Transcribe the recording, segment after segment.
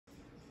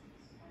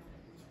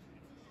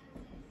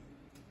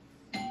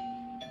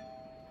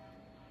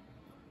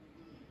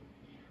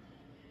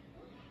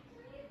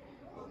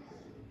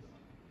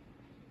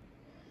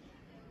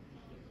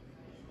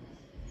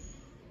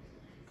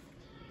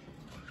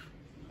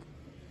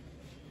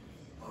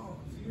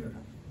here.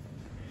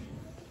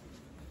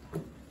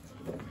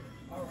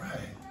 All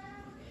right.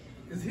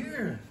 It's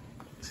here.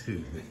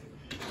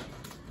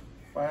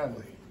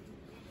 Finally.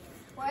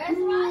 Where's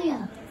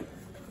Raya?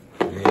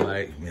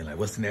 Man,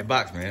 what's in that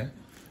box, man?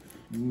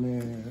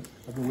 Man,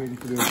 I've been waiting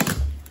for this.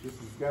 This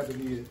has got to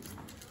be it.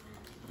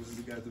 This has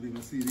got to be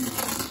my CD. That's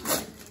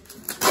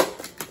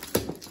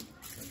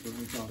what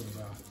I'm talking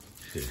about.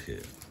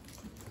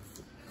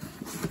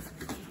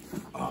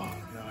 Oh,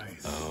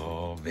 nice.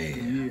 Oh,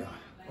 man. Yeah.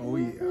 Oh,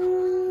 yeah.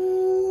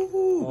 Oh,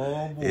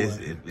 boy.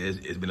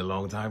 It's been a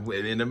long time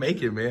in the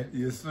making, man.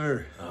 Yes,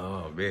 sir.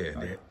 Oh,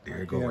 man.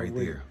 There it go right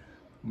there.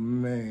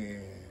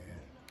 Man.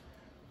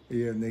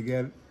 Yeah, and they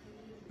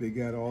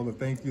got all the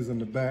thank yous on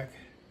the back.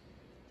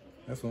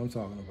 That's what I'm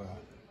talking about.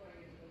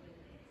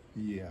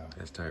 Yeah.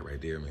 That's tight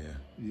right there, man.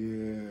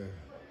 Yeah.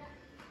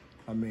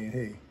 I mean,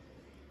 hey,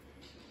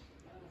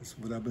 it's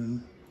what I've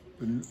been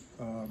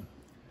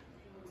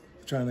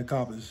trying to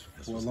accomplish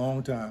for a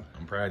long time.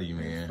 I'm proud of you,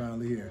 man. It's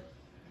finally here.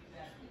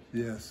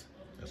 Yes.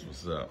 That's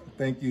what's up.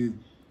 Thank you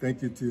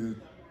to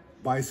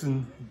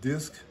Bison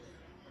Disc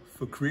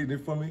for creating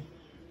it for me.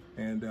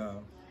 And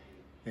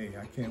hey,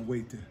 I can't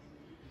wait to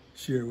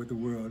share it with the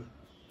world.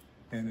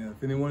 And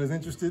if anyone is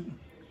interested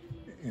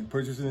in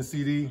purchasing a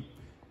CD,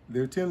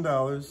 they're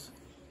 $10.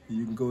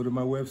 You can go to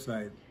my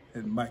website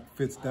at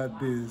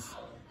mikefitz.biz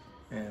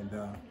and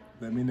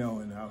let me know,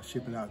 and I'll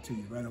ship it out to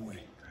you right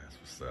away. That's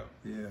what's up.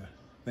 Yeah,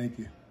 thank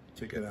you.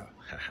 Check it out.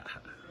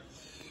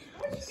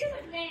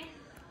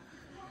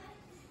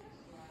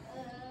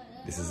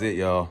 This is it,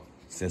 y'all.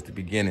 Since the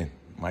beginning,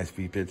 Mike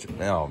P.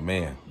 Fitzpatrick. Oh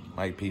man,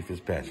 Mike P.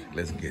 Fitzpatrick.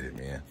 Let's get it,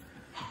 man.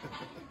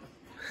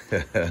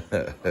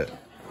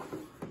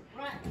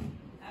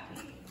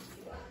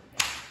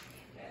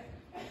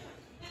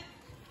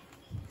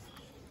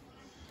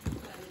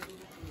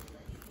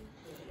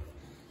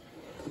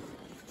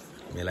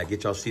 Man, like,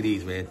 get y'all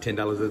CDs, man.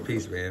 $10 a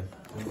piece, man.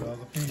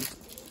 $10 a piece.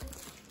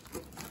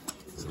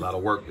 It's a lot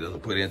of work to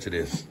put into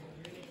this.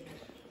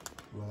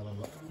 A lot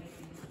of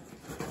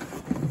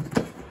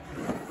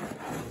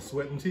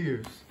sweat and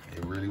tears.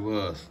 It really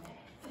was.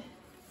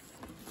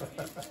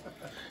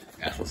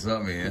 That's what's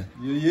up, man.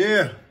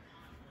 Yeah.